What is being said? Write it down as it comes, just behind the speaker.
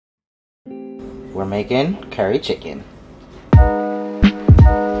we're making curry chicken.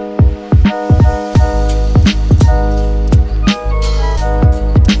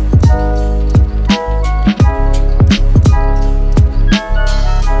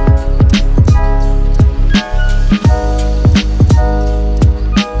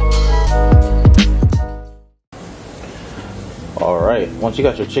 Alright, once you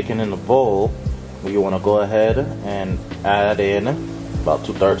got your chicken in the bowl, you want to go ahead and add in about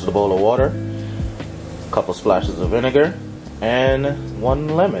 2/3 of the bowl of water, a couple splashes of vinegar, and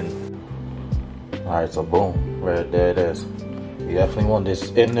 1 lemon. Alright, so boom, right there it is. You definitely want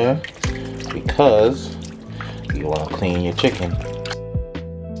this in there because you want to clean your chicken.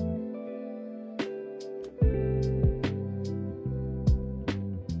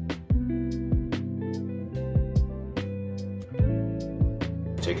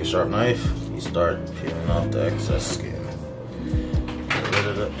 Take a sharp knife, you start peeling off the excess skin. Get rid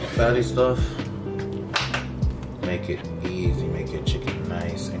of the fatty stuff. Make it easy, make your chicken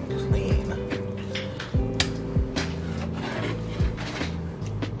nice and clean.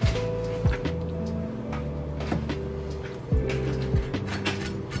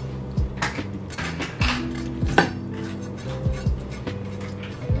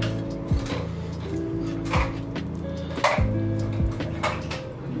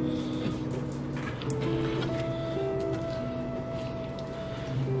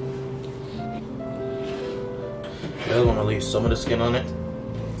 You want to leave some of the skin on it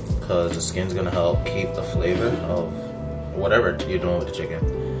because the skin's going to help keep the flavor of whatever you're doing with the chicken.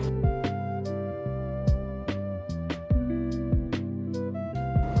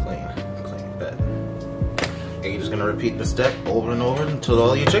 Clean, bet. And you're just going to repeat the step over and over until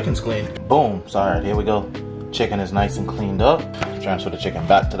all your chicken's clean. Boom, sorry, here we go. Chicken is nice and cleaned up. Transfer the chicken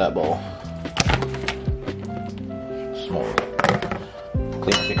back to that bowl. Smooth.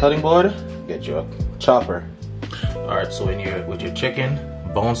 Clean up your cutting board, get your chopper. Alright, so with your chicken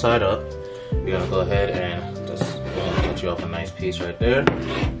bone side up, you're gonna go ahead and just cut you off a nice piece right there.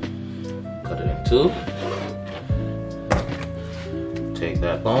 Cut it in two. Take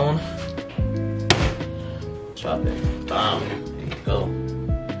that bone, chop it down. There you go.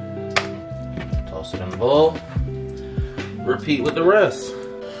 Toss it in the bowl. Repeat with the rest.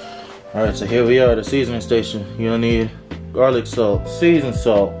 Alright, so here we are at the seasoning station. You'll need garlic salt, seasoned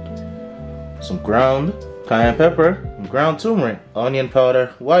salt, some ground cayenne pepper, ground turmeric, onion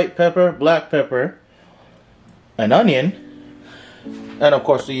powder, white pepper, black pepper, an onion, and of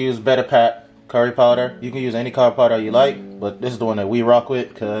course we use Better Pat curry powder. You can use any curry powder you like, but this is the one that we rock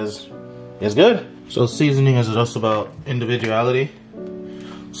with because it's good. So seasoning is just about individuality.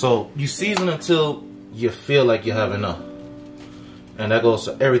 So you season until you feel like you have enough. And that goes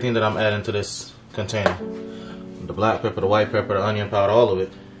to everything that I'm adding to this container. The black pepper, the white pepper, the onion powder, all of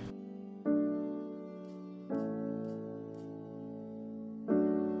it.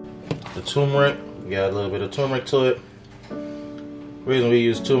 The turmeric, we got a little bit of turmeric to it. The reason we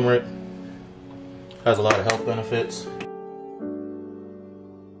use turmeric, has a lot of health benefits.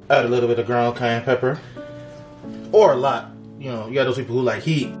 Add a little bit of ground cayenne pepper, or a lot. You know, you got those people who like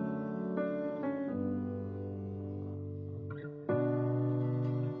heat.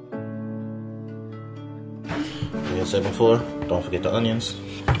 Like I said before, don't forget the onions.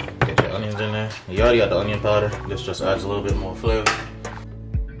 Get your onions in there. You already got the onion powder. This just adds a little bit more flavor.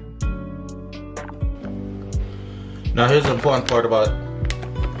 Now here's the important part about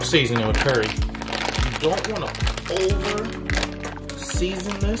seasoning with curry. You don't want to over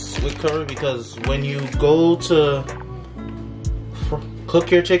season this with curry because when you go to cook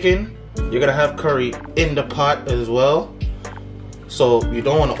your chicken, you're gonna have curry in the pot as well. So you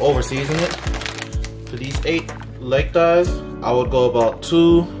don't want to over season it. For these 8 leg thighs, I would go about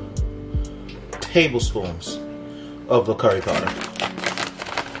 2 tablespoons of the curry powder.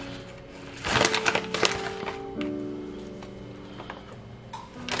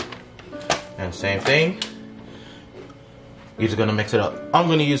 And same thing, you're just gonna mix it up. I'm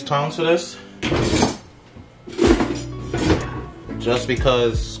gonna use tongs for this, just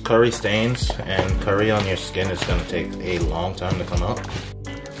because curry stains and curry on your skin is gonna take a long time to come out.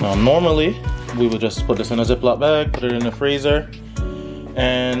 Now normally, we would just put this in a Ziploc bag, put it in the freezer,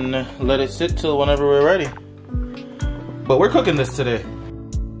 and let it sit till whenever we're ready. But we're cooking this today.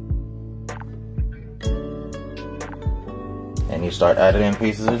 And you start adding in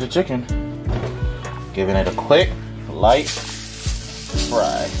pieces of the chicken. Giving it a quick, light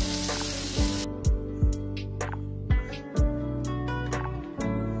fry.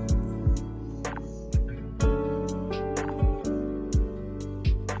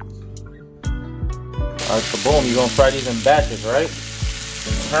 Alright, so boom, you're gonna fry these in batches, right?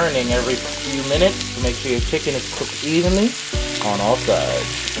 turning every few minutes to make sure your chicken is cooked evenly on all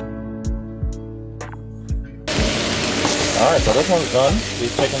sides. Alright, so this one's done.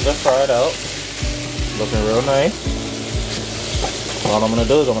 These chickens are fried out. Looking real nice. All I'm going to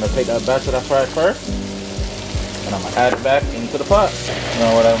do is I'm going to take that batch that I fried first, and I'm going to add it back into the pot.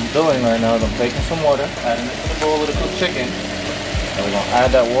 Now what I'm doing right now is I'm taking some water, adding it to the bowl with the cooked chicken, and we're going to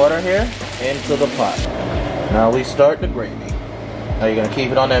add that water here into the pot. Now we start the gravy. Now you're going to keep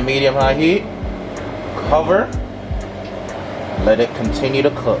it on that medium-high heat, cover, let it continue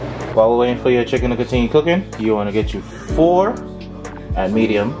to cook. While we're waiting for your chicken to continue cooking, you want to get you 4 at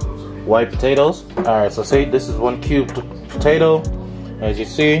medium white potatoes. Alright, so see, this is 1 cubed potato. As you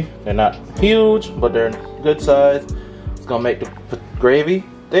see, they're not huge, but they're good size. It's going to make the gravy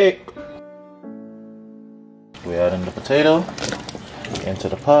thick. We add in the potato into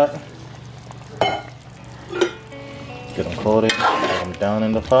the pot. Get them coated, put them down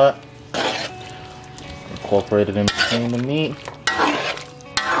in the pot. Incorporate it in between the meat.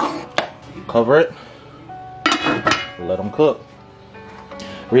 Cover it, let them cook.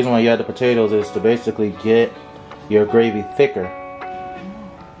 The reason why you add the potatoes is to basically get your gravy thicker.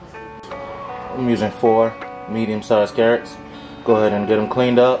 I'm using 4 medium-sized carrots. Go ahead and get them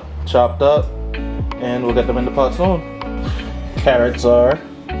cleaned up, chopped up, and we'll get them in the pot soon. Carrots are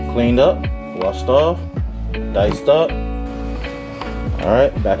cleaned up, washed off, diced up.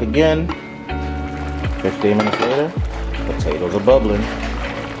 Alright, back again. 15 minutes later, potatoes are bubbling.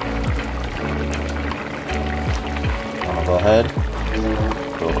 Go ahead,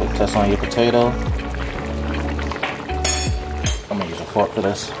 do a quick test on your potato. I'm gonna use a fork for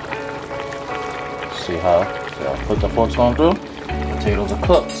this. See how quick the fork's going through? Potatoes are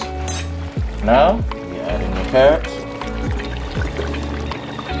cooked. Now, you add in your carrots.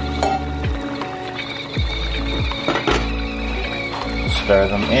 Stir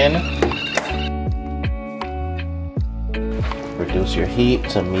them in. Reduce your heat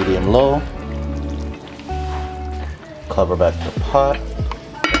to medium-low. Cover back the pot.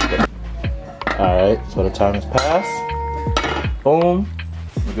 Alright, so the time has passed. Boom.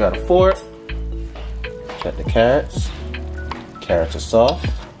 We got a fork. Check the carrots. Carrots are soft.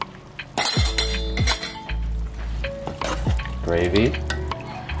 Gravy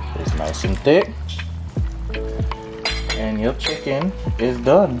is nice and thick. And your chicken is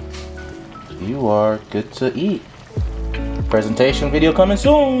done. You are good to eat. Presentation video coming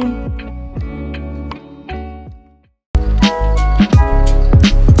soon.